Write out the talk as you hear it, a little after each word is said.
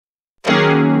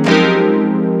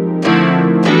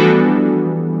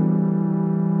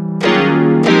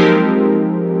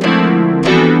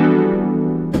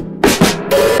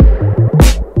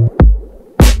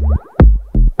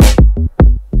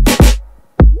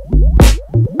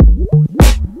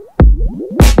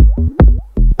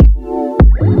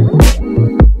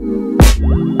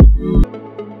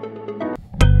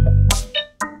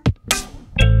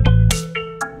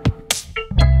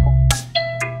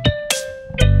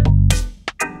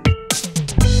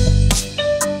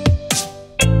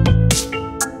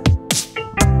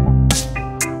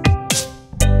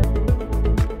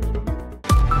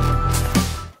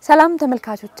ሰላም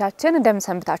ተመልካቾቻችን እንደምን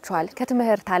ሰንብታችኋል?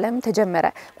 ከትምህርት ዓለም ተጀመረ።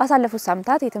 ባሳለፉት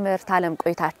ሳምንታት የትምህርት ዓለም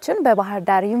ቆይታችን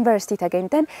በባህርዳር ዩኒቨርስቲ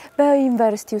ተገኝተን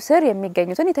በዩኒቨርስቲው ስር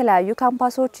የሚገኙትን የተለያዩ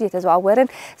ካምፓሶች እየተዘዋወርን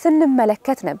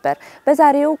ስንመለከት ነበር።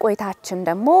 በዛሬው ቆይታችን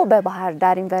ደግሞ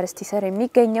በባህርዳር ዩኒቨርስቲ ስር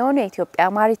የሚገኘውን የኢትዮጵያ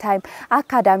ማሪታይም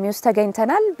አካዳሚ ውስጥ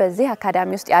ተገኝተናል። በዚህ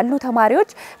አካዳሚ ውስጥ ያሉ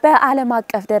ተማሪዎች በዓለም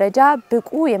አቀፍ ደረጃ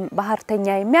ብቁ ባህርተኛ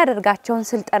የሚያደርጋቸውን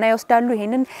ስልጠና ይወስዳሉ።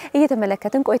 ይሄንን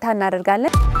እየተመለከትን ቆይታ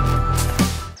እናደርጋለን።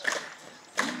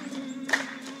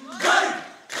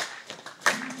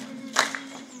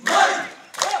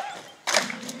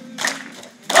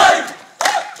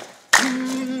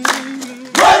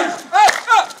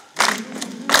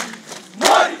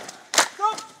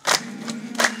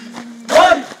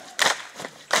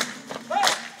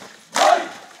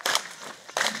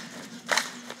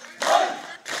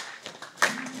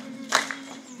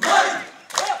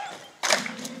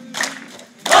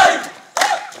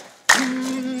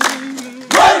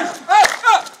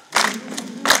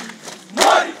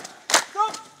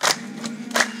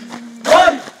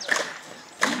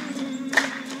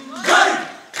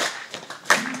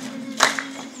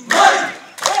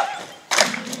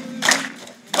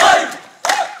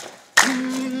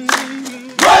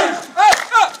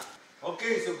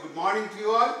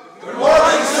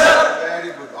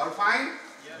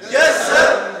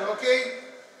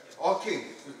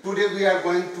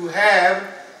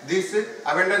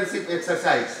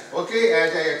 Exercise. Okay,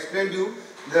 as I explained you,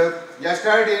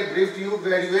 yesterday briefed you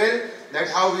very well that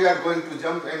how we are going to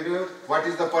jump and what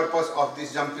is the purpose of this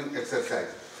jumping exercise.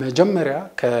 መጀመሪያ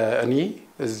ከእኔ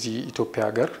እዚህ ኢትዮጵያ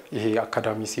ሀገር ይሄ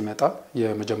አካዳሚ ሲመጣ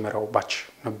የመጀመሪያው ባች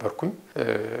ነበርኩኝ።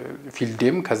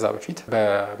 ፊልዴም ከዛ በፊት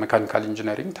በሜካኒካል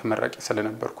ኢንጂነሪንግ ተመራቂ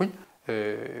ስለነበርኩኝ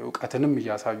ዕውቀትንም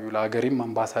ያሳዩ ለሀገሬም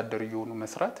አምባሳደር የሆኑ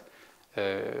መስራት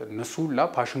እነሱ ላ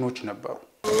ፓሽኖች ነበሩ።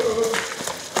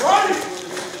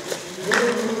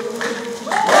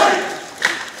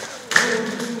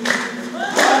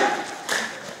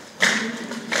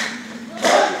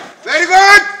 Very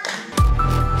good.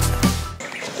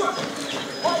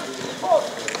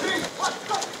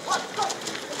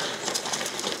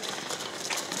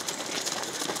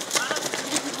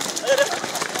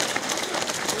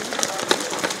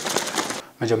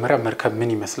 መጀመሪያ መርከብ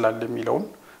ምን ይመስላል የሚለውን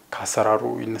ካሰራሩ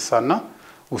ይነሳና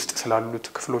ውስጥ ስላሉት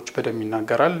ክፍሎች በደም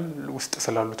ይናገራል። ውስጥ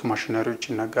ስላሉት ማሽነሪዎች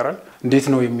ይናገራል። እንዴት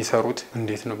ነው የሚሰሩት?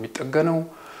 እንዴት ነው የሚጠገነው?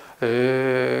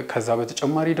 ከዛ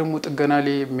በተጨማሪ ደግሞ ጥገና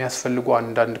ላይ የሚያስፈልጉ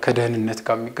አንዳንድ ከደህንነት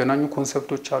ጋር የሚገናኙ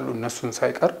ኮንሰፕቶች አሉ። እነሱን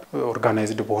ሳይቀር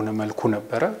ኦርጋናይዝድ በሆነ መልኩ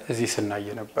ነበር እዚህ ስናየ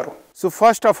ነበረው። So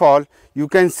first of all you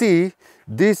can see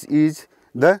this is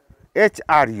the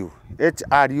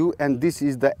HRU and this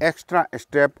is the extra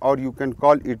step, or you can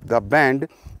call it the band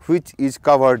which is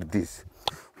covered this.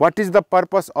 What is the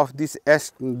purpose of this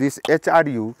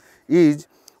HRU is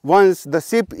once the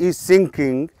ship is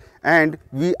sinking and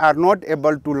we are not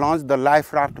able to launch the life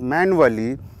raft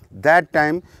manually, that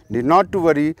time need not to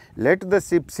worry, let the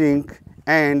ship sink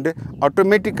and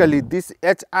automatically this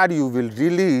HRU will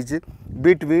release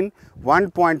between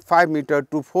 1.5 meter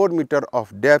to 4 meter of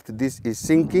depth. This is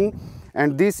sinking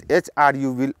and this HRU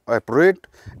will operate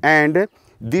and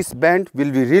this band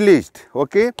will be released.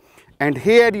 Okay, and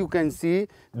here you can see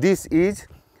this is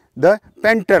the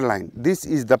penter line. This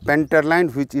is the penter line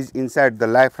which is inside the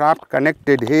life raft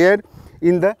connected here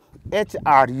in the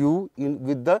HRU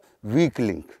with the weak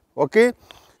link. Okay,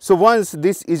 so once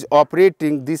this is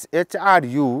operating, this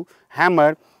HRU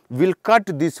hammer will cut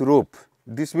this rope.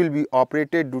 This will be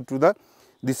operated due to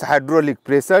this hydraulic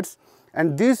pressures,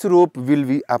 and this rope will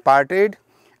be aparted,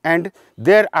 and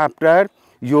thereafter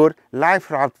your life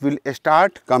raft will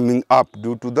start coming up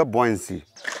due to the buoyancy.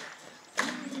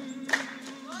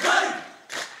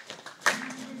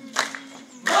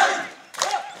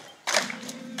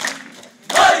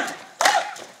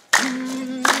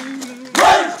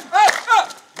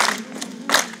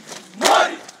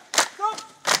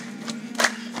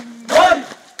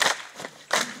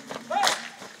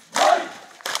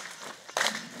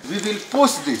 We will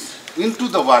push this into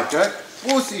the water,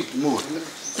 push it more,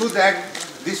 so that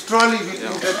this trolley will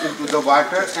enter into the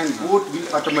water and boat will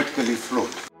automatically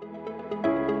float.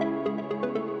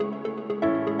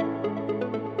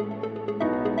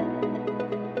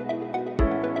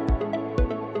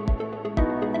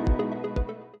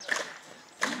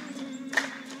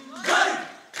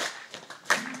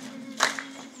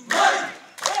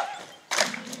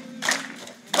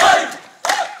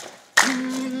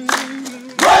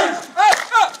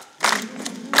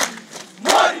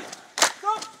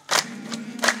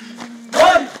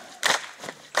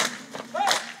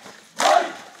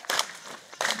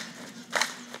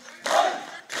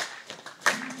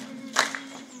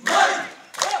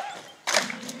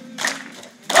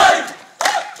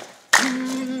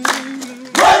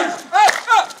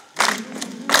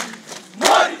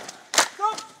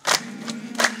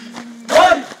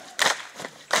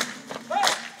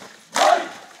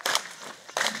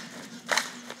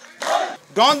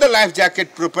 don the life jacket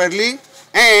properly,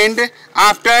 and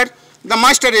after the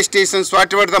muster stations,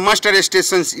 whatever the muster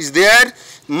stations is there,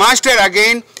 master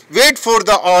again wait for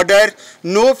the order.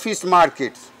 No fish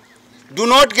markets. Do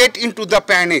not get into the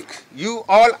panic. You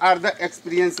all are the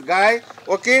experienced guy.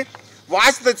 Okay,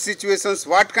 watch the situations.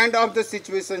 What kind of the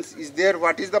situations is there?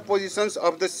 What is the positions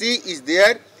of the sea is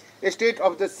there? State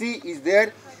of the sea is there.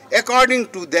 According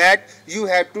to that, you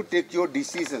have to take your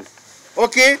decisions.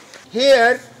 Okay,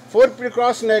 here for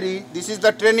precautionary, this is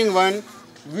the training one.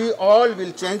 We all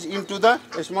will change into the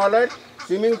smaller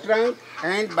swimming trunk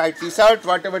and by t-shirt,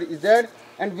 whatever is there,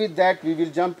 and with that we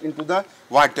will jump into the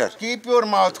water. Keep your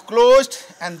mouth closed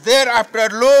and thereafter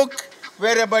look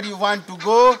wherever you want to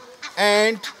go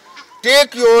and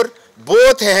take your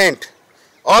both hand,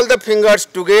 all the fingers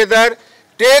together,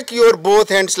 take your both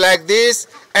hands like this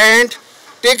and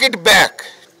take it back.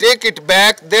 Take it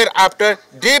back, thereafter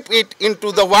dip it into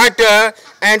the water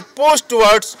and push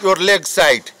towards your leg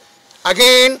side.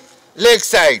 Again, leg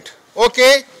side.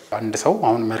 Okay? አንድ ሰው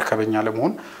አሁን መርከበኛ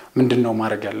ለመሆን ምንድነው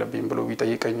ማድረግ ያለብኝ ብሎ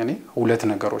ቢጠይቀኝ እኔ ሁለት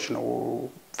ነገሮች ነው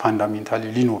ፋንዳሜንታሊ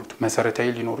ሊኖሩት መሰረታዊ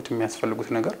ሊኖሩት የሚያስፈልጉት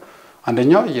ነገር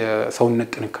አንደኛ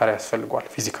የሰውነት ጥንካሬ ያስፈልጋል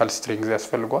ፊዚካል ስትሬንግዝ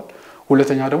ያስፈልጋል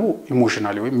ሁለተኛ ደግሞ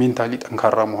ኢሞሽናሊ ወይ ሜንታሊ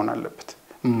ጠንካራ መሆን አለበት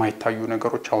የማይታዩ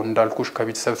ነገሮች አሁን እንዳልኩሽ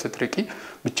ከቤተሰብ ስትርቂ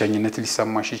ብቸኝነት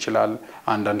ሊሰማሽ ይችላል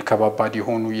አንዳንድ ከባባድ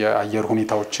የሆኑ የአየር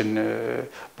ሁኔታዎችን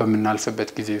በመናልፈበት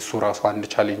ጊዜ እሱ ራሱ አንድ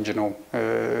ቻሌንጅ ነው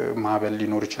ማበል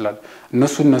ሊኖር ይችላል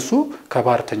እነሱ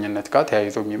ከባርተኝነት ጋር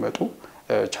ተያይዘው የሚመጡ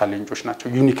ቻሌንጆች ናቸው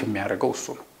ዩኒክ የሚያደርገው እሱ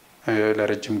ነው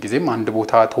ለረጅም ጊዜም አንድ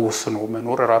ቦታ ተወስኖ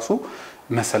መኖር ራሱ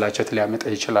መሰላቸት ሊያመጣ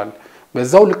ይችላል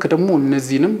በዛው ልክ ደግሞ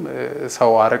እነዚህንም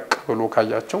ሰው አረቅ ብሎ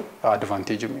ካያቸው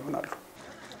አድቫንቴጅም ይሆናሉ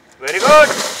Very good.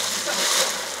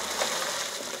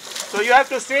 So you have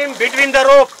to swim between the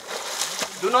rope.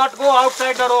 Do not go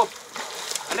outside the rope.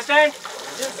 Understand?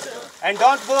 Yes, sir. And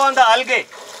don't go on the algae.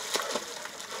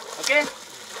 Okay?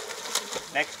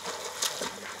 Next.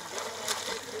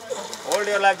 Hold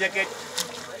your life jacket.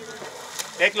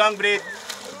 Take long breath.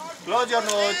 Close your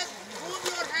nose.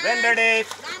 When ready,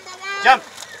 jump.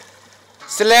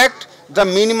 Select the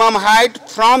minimum height.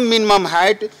 From minimum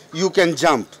height, you can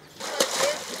jump.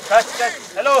 Touch.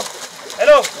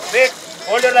 Hello, wait,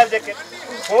 hold your life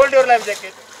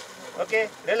jacket, okay,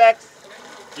 relax,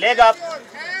 leg up,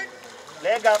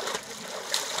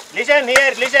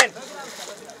 listen,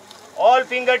 all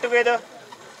finger together,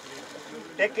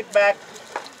 take it back,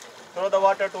 throw the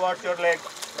water towards your leg,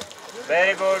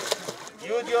 very good,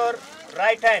 use your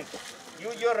right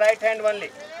hand only,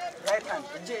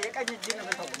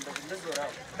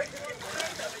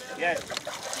 yes,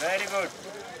 very good.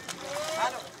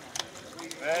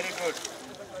 Very good.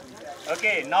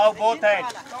 Okay, now both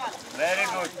hands. Very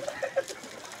good.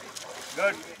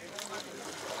 Good.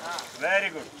 Very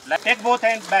good. Take both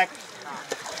hands back.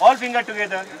 All fingers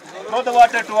together. Throw the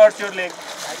water towards your leg.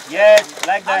 Yes,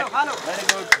 like that. Very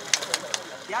good.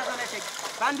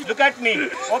 Look at me.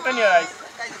 Open your eyes.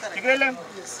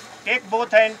 Take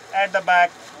both hands at the back.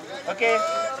 Okay,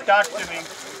 start swimming.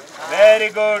 Very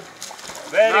good.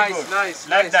 Very good. Nice.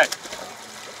 Like that.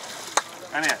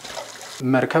 Come here.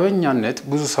 መርከበኛነት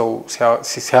ብዙ ሰው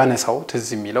ሲያነሳው ትዝ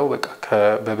የሚለው በቃ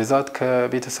በብዛት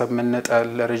ከቤተሰብ መነጠል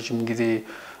ለረጅም ጊዜ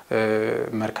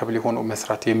መርከብ ሊሆኑ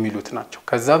መስራት የሚሉት ናቸው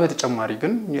ከዛ በተጨማሪ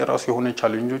ግን የራሱ የሆነ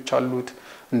ቻሌንጆች አሉት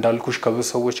እንዳልኩሽ ከብዙ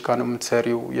ሰዎች ጋር ነው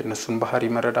የምትሰሪው የነሱን ባህሪ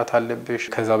መረዳት አለብሽ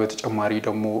ከዛ በተጨማሪ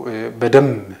ደግሞ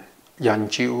በደም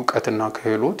ያንቺ ዕውቀትና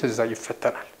ክህሎት እዛ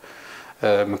ይፈተናል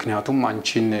ምክንያቱም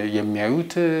አንቺን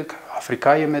የሚያዩት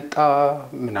ከአፍሪካ የመጣ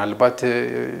ምናልባት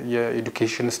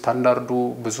የኤዱኬሽን ስታንዳርዱ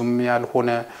ብዙም ያልሆነ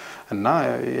እና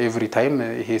ኤቭሪ ታይም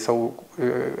ይሄ ሰው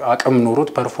አቅም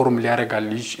ኖሮት ፐርፎርም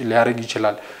ሊያረግ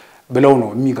ይችላል ብለው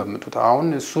ነው የሚገምቱት አሁን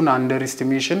እሱን አንደር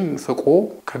ኤስቲሜሽን ፍቆ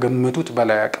ከገመቱት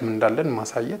በላይ አቅም እንዳለን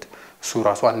ማሳየት እሱ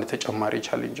ራሱ አንድ ተጨማሪ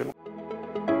ቻሌንጅ ነው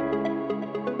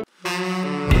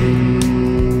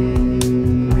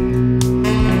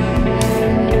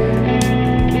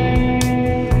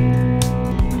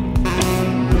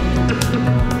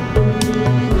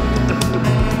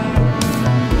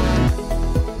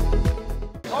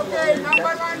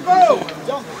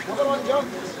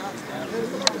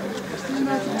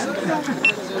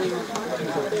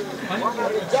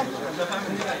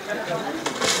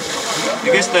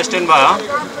Biggest question ba?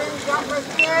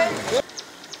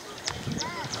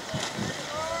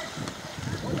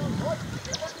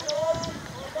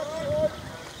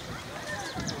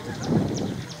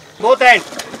 Both hands.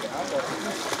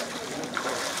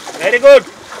 Very good.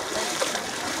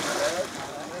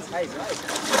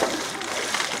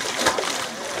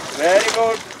 Very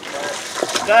good.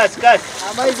 Gus.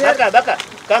 Baka.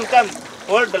 Come.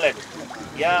 Hold the leg.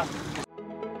 Yeah.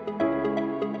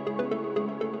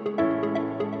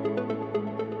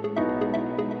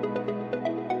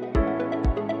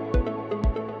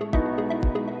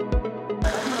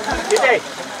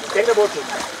 Take the boat.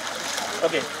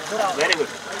 Okay. Very good.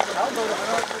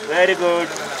 Very good.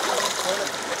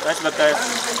 Touch bucket.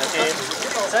 Okay.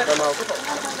 Come out.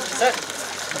 Sir,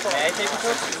 may I take a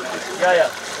photo? Yeah.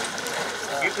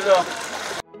 Give to the.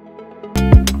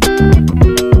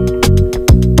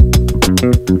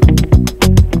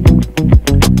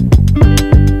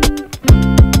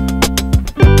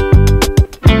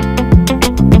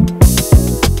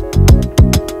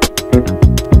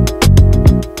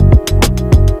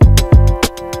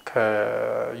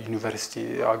 ዩኒቨርስቲ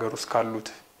አገር ውስጥ ካሉት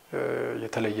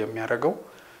የተለየ የሚያደርገው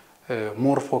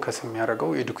ሞር ፎከስ የሚያደርገው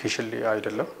ኤዱኬሽን ላይ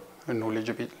አይደለም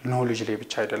ኖሌጅ ላይ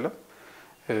ብቻ አይደለም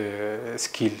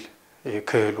ስኪል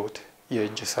ክህሎት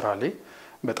የእጅ ስራ ላይ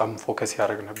በጣም ፎከስ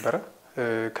ያደርግ ነበር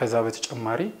ከዛ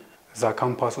በተጨማሪ እዛ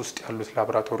ካምፓስ ውስጥ ያሉት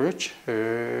ላቦራቶሪዎች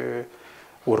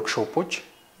ወርክሾፖች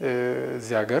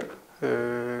እዚህ ሀገር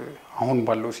አሁን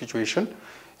ባለው ሲቹዌሽን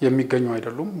የሚገኙ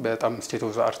አይደሉም በጣም ስቴት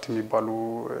ኦፍ ዘ አርት የሚባሉ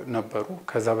ነበሩ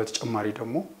ከዛ በተጨማሪ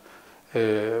ደግሞ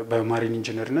በማሪን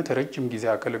ኢንጂነርነት ረጅም ጊዜ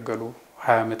ያገለገሉ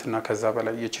 20 አመት እና ከዛ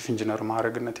በላይ የቺፍ ኢንጂነር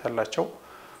ማዕረግነት ያላቸው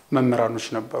መምህራኖች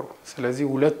ነበሩ ስለዚህ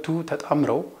ሁለቱ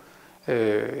ተጣምረው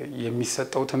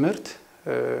የሚሰጠው ትምህርት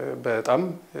በጣም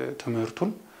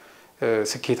ትምህርቱን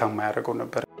ስኬታማ ያደርገው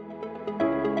ነበር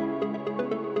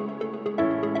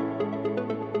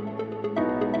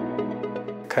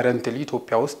ከረንትሊ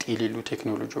ኢትዮጵያ ውስጥ የሌሉ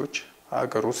ቴክኖሎጂዎች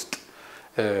አገር ውስጥ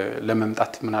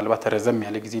ለመምጣት ምናልባት ረዘም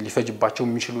ያለ ጊዜ ሊፈጅባቸው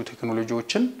የሚችሉ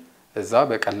ቴክኖሎጂዎችን እዛ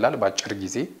በቀላል ባጭር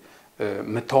ጊዜ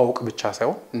መተዋወቅ ብቻ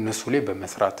ሳይሆን እነሱ ላይ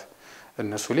በመስራት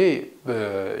እነሱ ላይ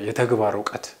የተግባር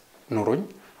ዕውቀት ኖሮኝ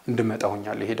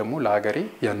እንድመጣውኛል ይሄ ደግሞ ለሀገሬ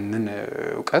ያንን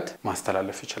ዕውቀት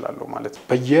ማስተላለፍ ይችላል ማለት ነው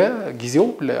በየጊዜው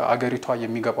ለሀገሪቷ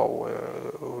የሚገባው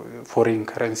ፎሬን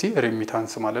ከረንሲ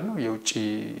ሬሚታንስ ማለት ነው የውጪ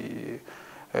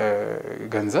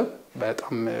ገንዘብ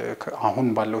በጣም አሁን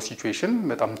ባለው ሲቹዌሽን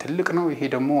በጣም ትልቅ ነው ይሄ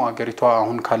ደግሞ ሀገሪቷ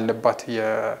አሁን ካለባት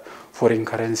የፎሬን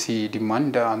ከረንሲ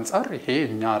ዲማንድ አንፃር ይሄ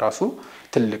እኛ ራሱ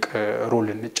ትልቅ ሮል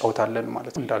እንጫወታለን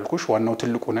ማለት ነው እንዳልኩሽ ዋናው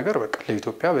ትልቁ ነገር በቃ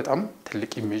ለኢትዮጵያ በጣም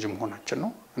ትልቅ ኢሜጅ መሆናችን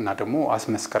ነው እና ደግሞ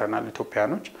አስመስከረናል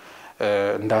ኢትዮጵያኖች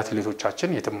እንደ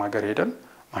አትሌቶቻችን የትም ሀገር ሄደን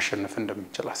ማሸነፍ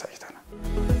እንደምንችል አሳይተናል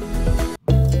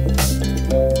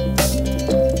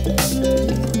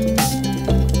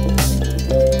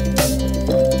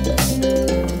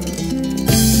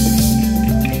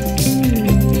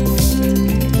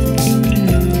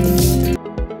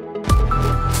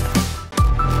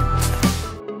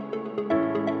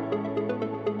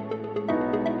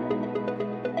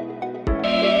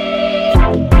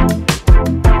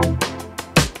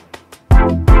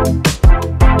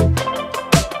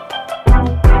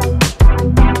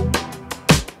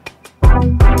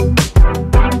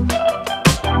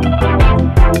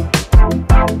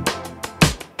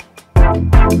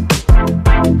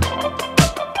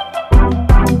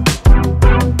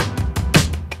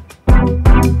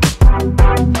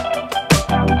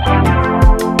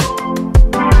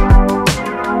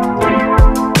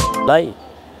ላይ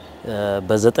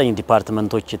በ9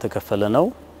 ዲፓርትመንቶች የተከፈለ ነው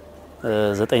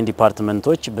 9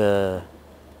 ዲፓርትመንቶች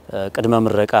በቅድመ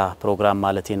ምረቃ ፕሮግራም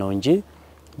ማለት ነው እንጂ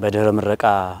በድህረ ምረቃ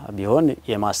ቢሆን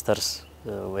የማስተርስ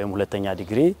ወይም ሁለተኛ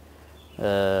ዲግሪ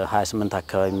 28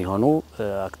 አካባቢ የሚሆኑ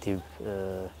አክቲቭ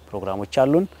ፕሮግራሞች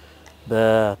አሉን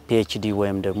በፒኤችዲ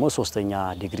ወይም ደግሞ ሶስተኛ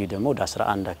ዲግሪ ደግሞ ወደ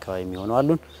 11 አካባቢ የሚሆኑ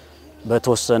አሉን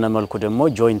በተወሰነ መልኩ ደግሞ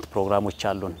ጆይንት ፕሮግራሞች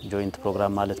አሉን ጆይንት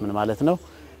ፕሮግራም ማለት ምን ማለት ነው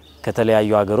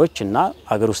ከተለያዩ ሀገሮች እና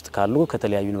ሀገር ውስጥ ካሉ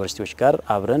ከተለያዩ ዩኒቨርሲቲዎች ጋር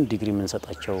አብረን ዲግሪ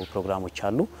የምንሰጣቸው ፕሮግራሞች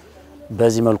አሉ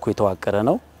በዚህ መልኩ የተዋቀረ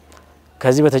ነው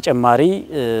ከዚህ በተጨማሪ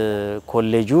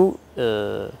ኮሌጁ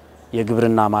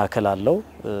የግብርና ማዕከል አለው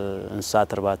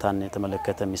እንስሳት እርባታን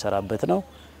የተመለከተ የሚሰራበት ነው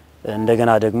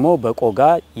እንደገና ደግሞ በቆጋ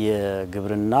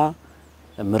የግብርና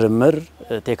ምርምር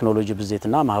ቴክኖሎጂ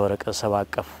ብዜትና ማህበረሰብ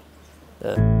አቀፍ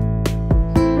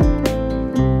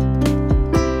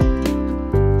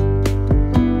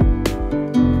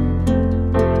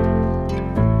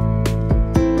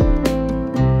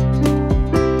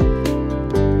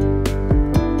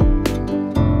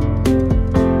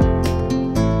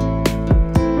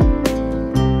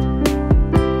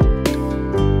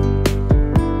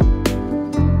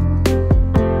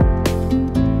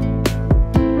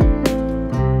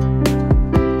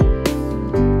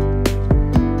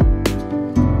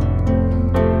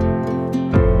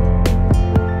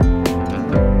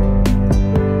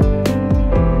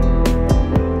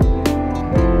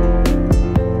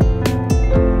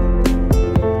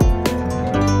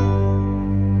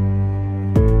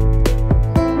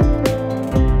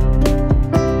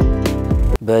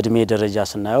በእድሜ ደረጃ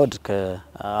ስናየው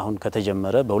አሁን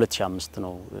ከተጀመረ በ2005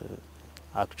 ነው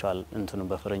አክቹዋል እንትኑ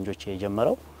በፈረንጆች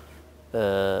የጀመረው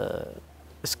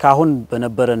እስካሁን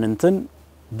በነበረን እንትን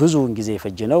ብዙ ጊዜ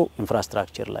የፈጀነው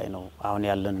ኢንፍራስትራክቸር ላይ ነው አሁን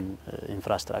ያለን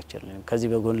ኢንፍራስትራክቸር ላይ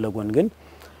ከዚህ በጎን ለጎን ግን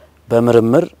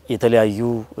በምርምር የተለያዩ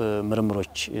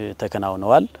ምርምሮች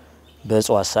ተከናውነዋል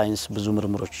በእጽዋት ሳይንስ ብዙ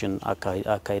ምርምሮችን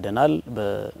አካሂደናል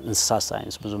በእንስሳት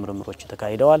ሳይንስ ብዙ ምርምሮች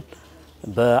ተካሂደዋል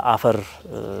በአፈር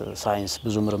ሳይንስ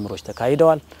ብዙ ምርምሮች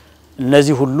ተካሂደዋል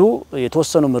እነዚህ ሁሉ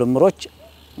የተወሰኑ ምርምሮች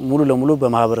ሙሉ ለሙሉ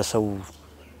በማህበረሰቡ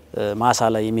ማሳ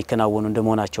ላይ የሚከናወኑ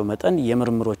እንደመሆናቸው መጠን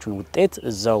የምርምሮቹን ውጤት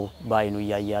እዛው ባይኑ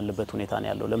ያያለበት ሁኔታ ነው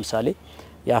ያለው ለምሳሌ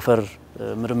የአፈር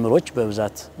ምርምሮች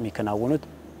በብዛት የሚከናወኑት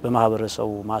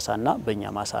በማህበረሰቡ ማሳና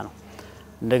በእኛ ማሳ ነው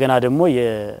እንደገና ደግሞ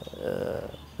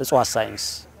የእጽዋት ሳይንስ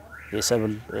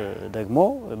የሰብል ደግሞ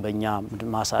በእኛ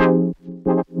ማሳ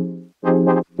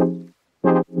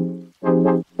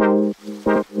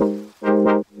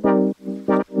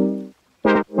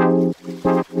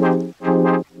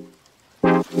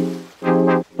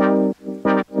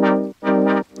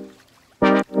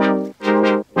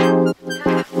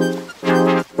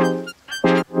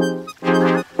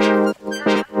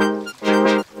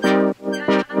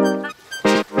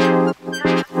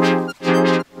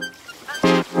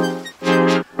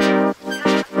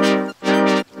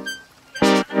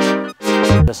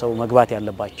ሰው መግባት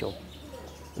ያለባቸው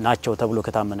ናቸው ተብሎ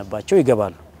ከታመነባቸው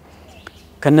ይገባሉ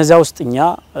ከነዚያ ውስጥኛ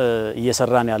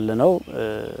እየሰራን ያለነው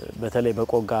በተለይ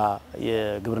በቆጋ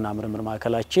የግብርና ምርምር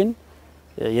ማዕከላችን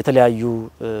የተለያዩ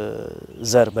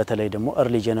ዘር በተለይ ደግሞ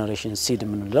early generation seed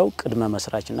ምንለው ቅድመ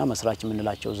መስራችና መስራች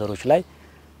ምንላቸው ዘሮች ላይ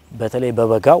በተለይ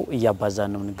በበጋው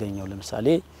እያባዛን ነው እንገኛው ለምሳሌ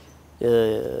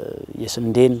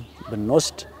የስንዴን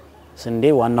ብንወስድ ስንዴ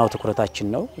ዋናው ትኩረታችን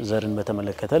ነው ዘርን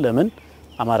በተመለከተ ለምን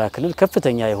አማራ ክልል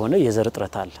ከፍተኛ የሆነ የዘር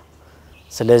እጥረት አለ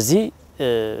ስለዚህ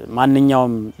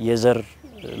ማንኛውም የዘር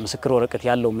ምስክር ወረቀት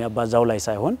ያለው የሚያባዛው ላይ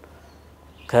ሳይሆን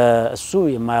ከእሱ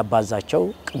የማያባዛቸው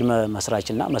ቅድመ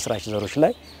መስራችና መስራች ዘሮች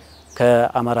ላይ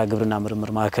ከአማራ ግብርና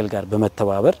ምርምር ማዕከል ጋር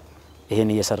በመተባበር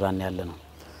ይሄን እየሰራን ያለ ነው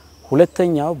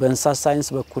ሁለተኛው በእንስሳት ሳይንስ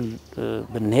በኩል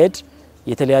ብንሄድ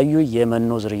የተለያዩ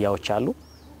የመኖ ዝርያዎች አሉ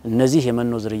እነዚህ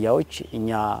የመኖ ዝርያዎች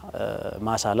እኛ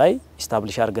ማሳ ላይ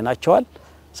ኢስታብሊሽ አድርገናቸዋል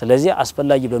ስለዚህ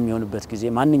አስፈላጊ በሚሆንበት ጊዜ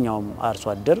ማንኛውም አርሶ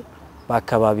አደር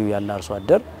በአካባቢው ያለ አርሶ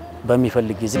አደር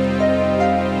በሚፈልግ ጊዜ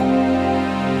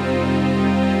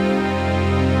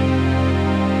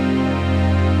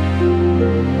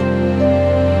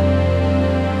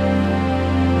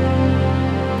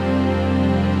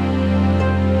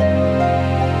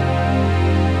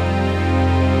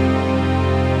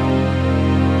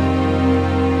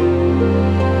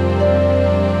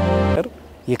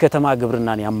የከተማ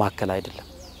ግብርናን ያማከለ አይደለም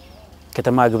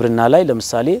ከተማ ግብርና ላይ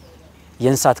ለምሳሌ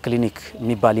የእንስሳት ክሊኒክ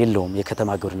የሚባል የለውም የከተማ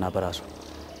ግብርና በራሱ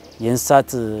የእንስሳት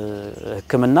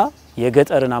ህክምና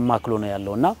የገጠርን አማክሎ ነው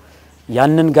ያለውና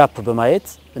ያንን ጋፕ በማየት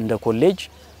እንደ ኮሌጅ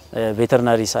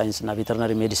ቬተርናሪ ሳይንስ እና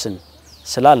ቬተርናሪ ሜዲሲን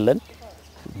ስላለን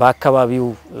በአካባቢው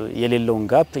የሌለውን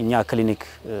ጋፕ እኛ ክሊኒክ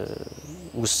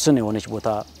ውስን የሆነች ቦታ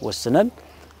ወስነን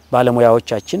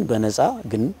ባለሙያዎቻችን በነፃ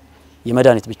ግን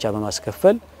የመድኃኒት ብቻ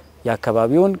በማስከፈል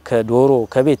ያካባቢውን ከዶሮ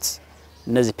ከቤት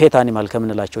እነዚህ ፔት አኒማል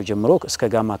ከምንላቸው ጀምሮ እስከ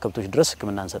ጋማ ከብቶች ድረስ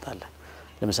ህክምና እንሰጣለን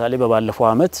ለምሳሌ በባለፈው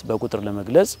አመት በቁጥር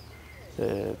ለመግለጽ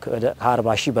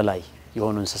ከ40,000 በላይ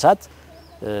የሆኑ እንስሳት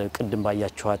ቅድም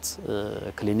ባያችኋት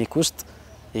ክሊኒክ ውስጥ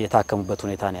የታከሙበት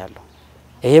ሁኔታ ነው ያለው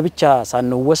ይሄ ብቻ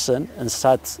ሳንወሰን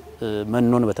እንስሳት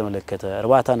መኖን በተመለከተ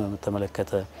እርባታን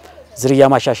በተመለከተ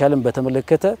ዝርያ ማሻሻልን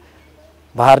በተመለከተ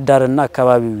ባህርዳርና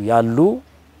አካባቢው ያሉ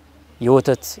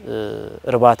የወተት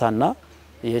እርባታና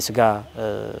የስጋ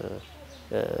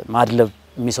ማድለብ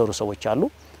የሚሰሩ ሰዎች አሉ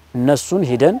እነሱን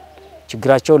ሄደን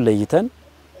ችግራቸውን ለይተን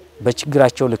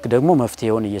በችግራቸው ልክ ደግሞ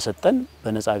መፍትሄውን እየሰጠን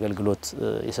በነፃ አገልግሎት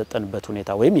የሰጠንበት ሁኔታ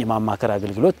ወይም የማማከር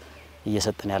አገልግሎት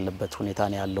እየሰጠን ያለበት ሁኔታ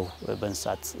ነው ያለው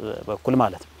በእንስሳት በኩል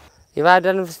ማለት ነው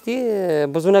የባህርዳር ዩኒቨርስቲ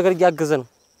ብዙ ነገር ያግዘ ነው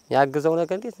ያግዘው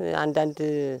ነገር እንዴት አንድ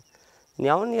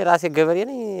እኔ የራሴ ገበሬ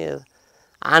ነኝ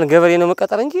አን ገበሬ ነው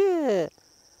መቀጠር እንጂ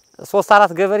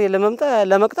 3-4 ገበሬ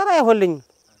ለመቅጠር አይሆንልኝ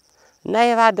እና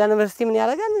የባህርዳር ዩኒቨርስቲ ምን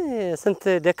ያደርጋል ስንት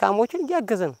ደካሞችን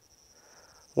ያገዘ ነው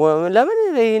ለምን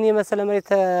ይሄን የመሰለ መሬት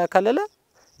ተከለለ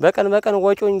በቀን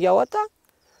ወጪውን ያወጣ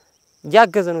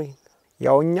ያገዘ ነው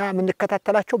ያውኛ ምን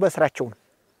ተከታተላቸው በስራቸው ነው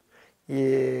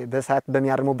በሰዓት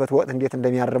በሚያርሙበት ወቅት እንዴት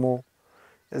እንደሚያርሙ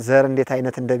ዘር እንዴት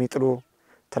አይነት እንደሚጥሉ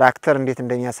ትራክተር እንዴት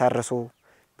እንደሚያሳርሱ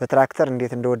በትራክተር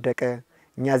እንዴት እንደወደቀ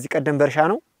እኛ እዚህ ቀደም በርሻ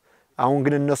ነው አሁን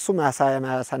ግን እነሱ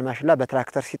ማሳን ማሽላ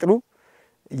በትራክተር ሲጥሉ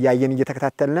ያየን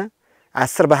እየተከታተልነ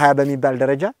 10 በ20 በሚባል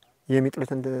ደረጃ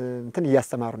የሚጥሉት እንትን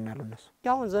እያስተማሩን ያለው እነሱ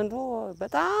ያው ዘንድሮ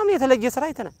በጣም የተለየ ስራ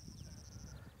አይተናል።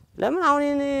 ለምን አሁን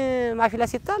ማሽላ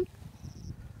ሲጣል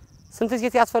ስንት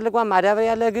ሴት ያስፈልጋል?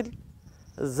 ማዳበሪያ ለግል፣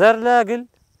 ዘር ለግል፣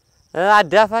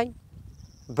 አዳፋኝ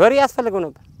በሬ ያስፈልገው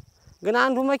ነበር። ግን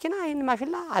አንዱ መኪና ይሄን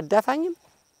ማሽላ አዳፋኝም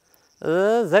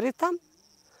ዘሪታም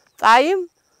ጣይም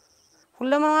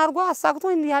ሁለምን አድርጎ አሳክቶ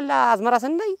እንዲህ ያለ አዝመራ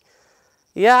ስንይ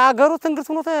ያገሩ ትንግርት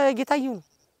ሆኖ ተጌታየው ነው።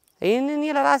 ይሄንን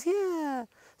ለራሴ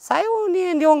ሳይው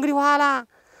እንዲው እንግዲህ በኋላ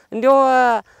እንዲው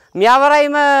የሚያበራይ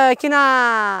መኪና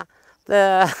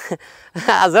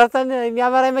አዘርተን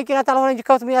የሚያበራይ መኪና ታልሆነ እንጂ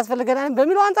ከውት ምን ያስፈልገናል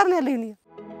በሚለው አንጣር ነው ያለኝ።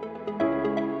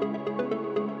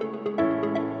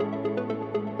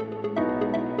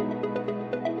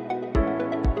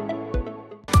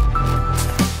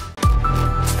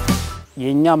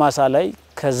 የኛ ማሳ ላይ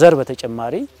ከዘር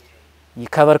በተጨማሪ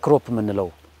የከቨር ክሮፕ ምንለው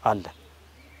አለ።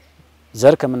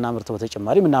 ዘር ከምናመርተው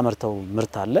በተጨማሪ ምናመርተው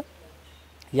ምርት አለ።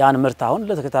 ያን ምርት አሁን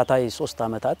ለተከታታይ 3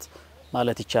 አመታት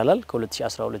ማለት ይቻላል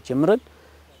ከ2012 ጀምረን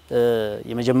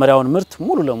የመጀመሪያውን ምርት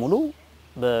ሙሉ ለሙሉ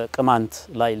በቅማንት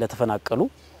ላይ ለተፈናቀሉ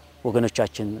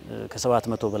ወገኖቻችን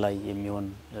ከ700 በላይ የሚሆን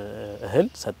እህል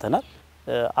ሰጥተናል።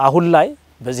 አሁን ላይ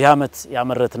በዚህ አመት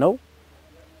ያመረትነው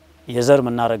የዘር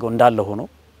መናረገው እንዳለ ሆኖ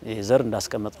የዘር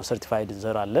እንዳስቀመጥነው ሰርቲፋይድ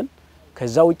ዘር አለን።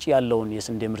 ከዛ ውጪ ያለውን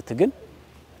የስንዴ ምርት ግን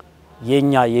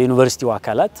የኛ የዩኒቨርስቲው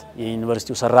አካላት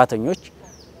የዩኒቨርስቲው ሰራተኞች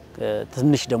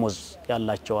ትንሽ ደሞዝ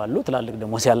ያላቸው አሉ፣ ትላልቅ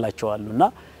ደሞዝ ያላቸው አሉና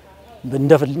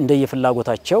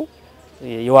እንደየፍላጎታቸው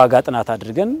የዋጋ ጥናት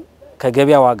አድርገን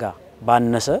ከገበያ ዋጋ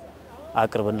ባነሰ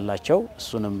አቅርበንላቸው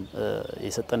እሱንም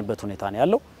የሰጠንበት ሁኔታ ነው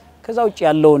ያለው። ከዛ ውጪ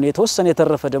ያለውን የተወሰነ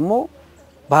የተረፈ ደግሞ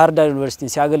ባህርዳር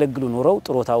ዩኒቨርስቲን ሲያገለግሉ ኖረው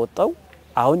ጥሮታ ወጣው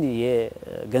አሁን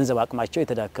የገንዘብ አቅማቸው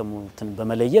የተዳከሙትን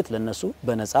በመለየት ለነሱ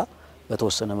በነፃ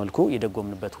በተወሰነ መልኩ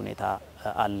የደጎምንበት ሁኔታ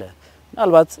አለ።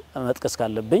 ምናልባት መጥቀስ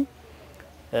ካለብኝ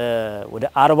ወደ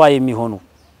 40 የሚሆኑ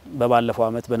በባለፈው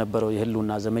አመት በነበረው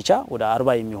የህልውና ዘመቻ ወደ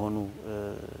 40 የሚሆኑ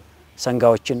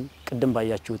ሰንጋዎችን ቅድም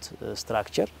ባያችሁት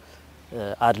ስትራክቸር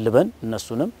አድልበን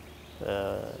እነሱንም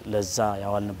ለዛ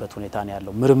ያዋልንበት ሁኔታ ነው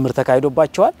ያለው። ምርምር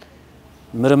ተካሂዶባቸዋል።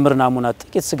 ምርምር ናሙና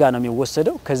ጥቂት ስጋ ነው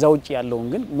የሚወሰደው። ከዛ ውጪ ያለውን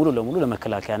ግን ሙሉ ለሙሉ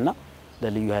ለመከላከያና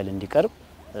ለልዩ ኃይል እንዲቀርብ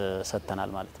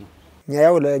ሰጥተናል ማለት ነው።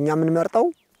 ያው ለኛ ምን መርጠው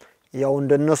ያው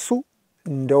እንደነሱ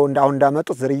አሁን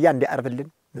እንዳመጡት ዝርያ እንዲያርብልን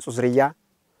ንጹህ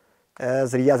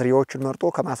ዝርያዎችን መርጦ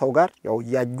ከማሳው ጋር ያው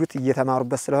ያጁት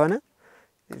እየተማሩበት ስለሆነ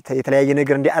የተለያየ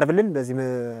ነገር እንዲያርብልን በዚህ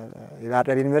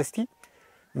የባህርዳር ዩኒቨርስቲ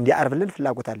እንዲያርብልን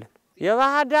ፍላጎት አለን።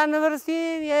 የባህርዳር ዩኒቨርስቲ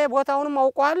የቦታውንም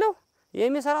አውቀዋለሁ።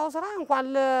 የሚሰራው ስራ እንኳን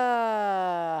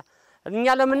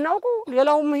እኛ ለምናውቁ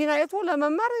ሌላውም ይሄን አይቶ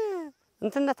ለመማር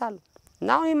እንትነታል እና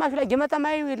አሁን ማሽላ ጀመታ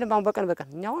ማይው የለም። አሁን በቀን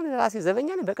እኛ አሁን ራሴ ዘበኛ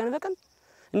ነኝ። በቀን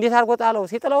እንዴት አርጎ ጣለው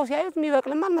ሲጥለው ሲያዩት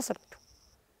የሚበቅልም አልመሰላቸው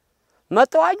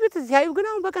መጣዋጁት ሲያዩ ግን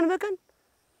አሁን በቀን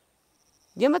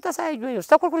ጀመታ ሳይጁ ነው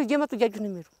ተኮልኩል ጀመቱ ጃጁ ነው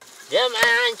የሚሉ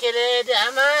ደማንችል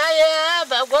ደማዬ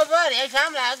በጎበር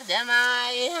የሻምላክ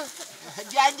ደማዬ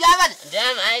ጃጃበል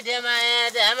ደማዬ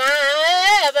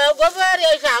በጎበር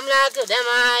የሻምላክ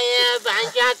ደማዬ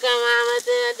ባንቻ ከማመት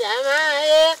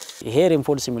ደማዬ። ይሄ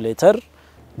ሬንፎል ሲሙሌተር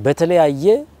በተለያየ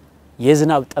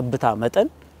የዝናብ ጠብታ መጠን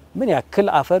ምን ያክል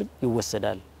አፈር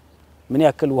ይወሰዳል፣ ምን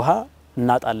ያክል ውሃ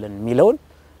እናጣለን የሚለውን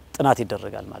ጥናት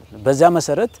ይደረጋል ማለት ነው። በዛ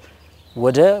መሰረት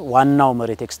ወደ ዋናው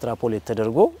መሬት ኤክስትራፖሌት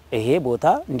ተደርጎ ይሄ ቦታ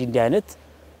እንዲህ አይነት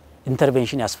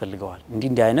ኢንተርቬንሽን ያስፈልገዋል፣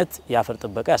 እንዲህ አይነት ያፈር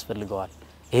ጥበቃ ያስፈልገዋል፣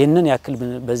 ይሄንን ያክል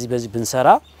በዚህ ብንሰራ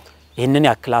ይሄንን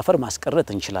ያክል አፈር ማስቀረት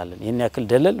እንችላለን፣ ይሄንን ያክል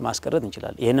ደለል ማስቀረት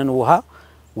እንችላለን፣ ይሄንን ውሃ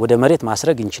ወደ መሬት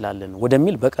ማስረግ እንችላለን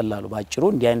ወደሚል በቀላሉ ባጭሩ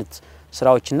እንዲህ አይነት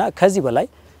ስራዎችና ከዚህ በላይ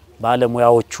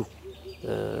ባለሙያዎቹ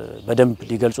በደንብ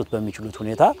ሊገልጹት በሚችሉት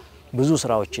ሁኔታ ብዙ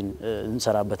ስራዎችን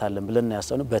እንሰራበታለን ብለን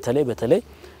ያሰብነው በተለይ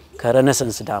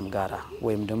ከረነሰንስ ዳም ጋራ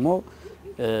ወይም ደግሞ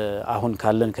አሁን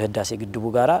ካለን ከህዳሴ ግድቡ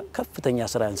ጋራ ከፍተኛ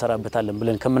ስራ እንሰራበታለን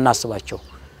ብለን ከምናስባቸው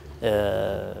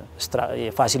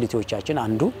ፋሲሊቲዎቻችን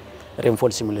አንዱ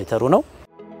ሬንፎል ሲሙሌተሩ ነው።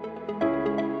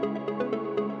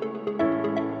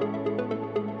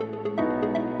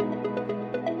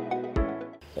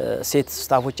 ሴት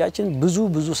ስታፎቻችን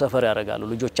ብዙ ሰፈር ያደርጋሉ።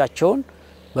 ልጆቻቸውን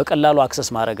በቀላሉ አክሰስ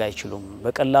ማድረግ አይችሉም።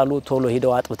 በቀላሉ ቶሎ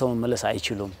ሄደው አጥብተው መመለስ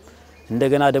አይችሉም።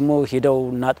 እንደገና ደግሞ ሄደው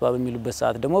እናጥባ በሚሉበት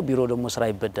ሰዓት ደግሞ ቢሮ ደግሞ ስራ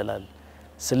ይበደላል።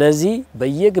 ስለዚህ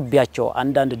በየግቢያቸው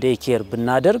አንዳንድ ዴይ ኬር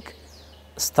ብናደርግ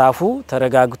ስታፉ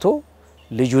ተረጋግቶ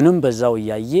ልጁንም በዛው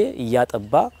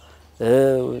እያጠባ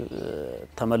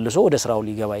ተመልሶ ወደ ስራው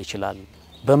ሊገባ ይችላል።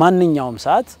 በማንኛውም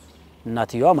ሰዓት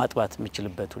እናትየዋ ማጥባት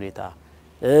የምትችልበት ሁኔታ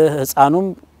ህፃኑም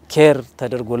ኬር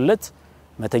ተደርጎለት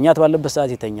መተኛት ባለበት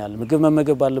ሰዓት ይተኛል፣ ምግብ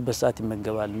መመገብ ባለበት ሰዓት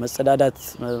ይመገባል፣ መጸዳዳት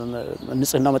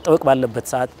ንጽህናው መጠበቅ ባለበት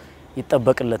ሰዓት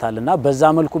ይጠበቅለታልና በዛ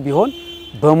መልኩ ቢሆን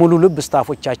በሙሉ ልብ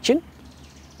ስታፎቻችን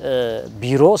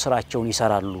ቢሮ ስራቸውን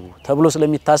ይሰራሉ ተብሎ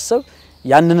ስለሚታሰብ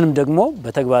ያንንም ደግሞ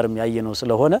በተግባርም ያየነው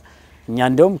ስለሆነ እኛ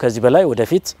እንደውም ከዚህ በላይ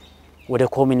ወደፊት ወደ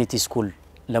ኮሚኒቲ ስኩል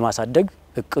ለማሳደግ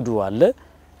እቅዱ አለ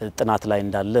ጥናት ላይ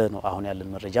እንዳለ ነው አሁን ያለን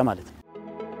መረጃ ማለት ነው።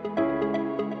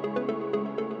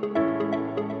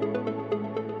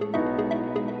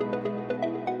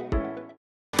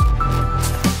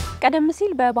 ቀደም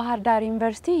ሲል በባህርዳር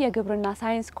ዩኒቨርስቲ የግብርና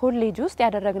ሳይንስ ኮሌጅ ውስጥ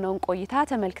ያደረግነውን ቆይታ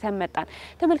ተመልክተን መጣን።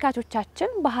 ተመልካቾቻችን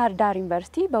ባህርዳር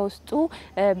ዩኒቨርስቲ በውስጡ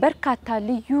በርካታ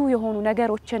ልዩ የሆኑ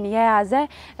ነገሮችን የያዘ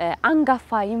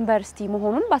አንጋፋ ዩኒቨርስቲ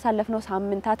መሆኑን ባሳለፍነው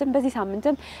ሳምንታትም በዚህ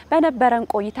ሳምንትም በነበረን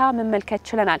ቆይታ መመልከት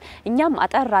ችለናል። እኛም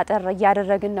አጠር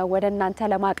እያደረግን ነው ወደ እናንተ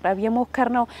ለማቅረብ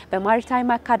የሞከርነው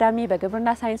በማሪታይም አካዳሚ፣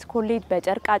 በግብርና ሳይንስ ኮሌጅ፣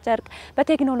 በጨርቃ ጨርቅ፣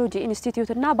 በቴክኖሎጂ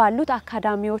ኢንስቲትዩት እና ባሉት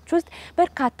አካዳሚዎች ውስጥ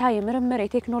በርካታ የምርምር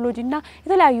የቴክኖሎጂ እና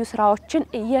የተለያዩ ስራዎችን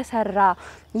እየሰራ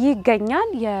ይገኛል።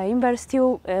 የዩኒቨርሲቲው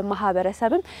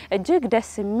ማህበረሰብም እጅግ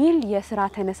ደስ የሚል የስራ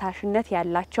ተነሳሽነት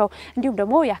ያላቸው እንዲሁም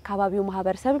ደግሞ የአካባቢው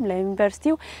ማህበረሰብም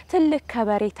ለዩኒቨርሲቲው ትልቅ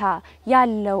ከበሬታ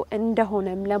ያለው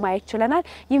እንደሆነም ለማየት ችለናል።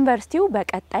 ዩኒቨርሲቲው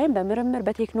በቀጣይም በምርምር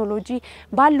በቴክኖሎጂ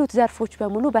ባሉት ዘርፎች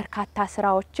በሙሉ በርካታ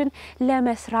ስራዎችን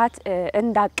ለመስራት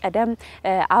እንዳቀደም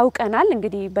አውቀናል።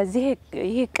 እንግዲህ በዚህ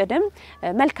ይሄ ቅድም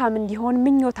መልካም እንዲሆን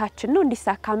ምኞታችን ነው፣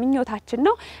 እንዲሳካ ምኞታችን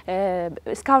ነው።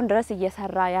 እስካሁን ድረስ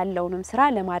እየሰራ ያለውንም ስራ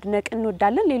ለማድነቅ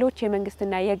እንወዳለን። ሌሎች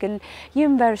የመንግስትና የግል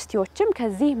ዩኒቨርሲቲዎችም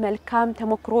ከዚህ መልካም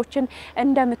ተሞክሮችን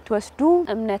እንደምትወስዱ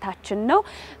እምነታችን ነው።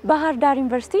 ባህርዳር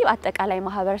ዩኒቨርሲቲ አጠቃላይ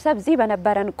ማህበረሰብ እዚህ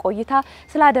በነበረን ቆይታ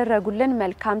ስላደረጉልን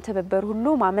መልካም ትብብር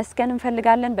ሁሉ ማመስገን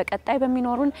እንፈልጋለን። በቀጣይ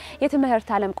በሚኖሩን የትምህርት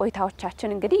ዓለም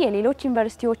ቆይታዎቻችን እንግዲህ የሌሎች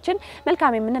ዩኒቨርሲቲዎችን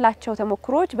መልካም የምንላቸው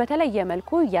ተሞክሮች በተለየ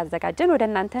መልኩ እያዘጋጀን ወደ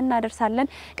እናንተ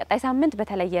እናደርሳለን። ቀጣይ ሳምንት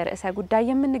በተለየ ርዕሰ ጉዳይ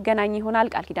የምንገናኝ ይሆናል።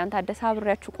 ቃል ኪዳን ታደሰ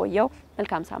አብሬያችሁ ቆየው።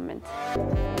 መልካም ሳምንት።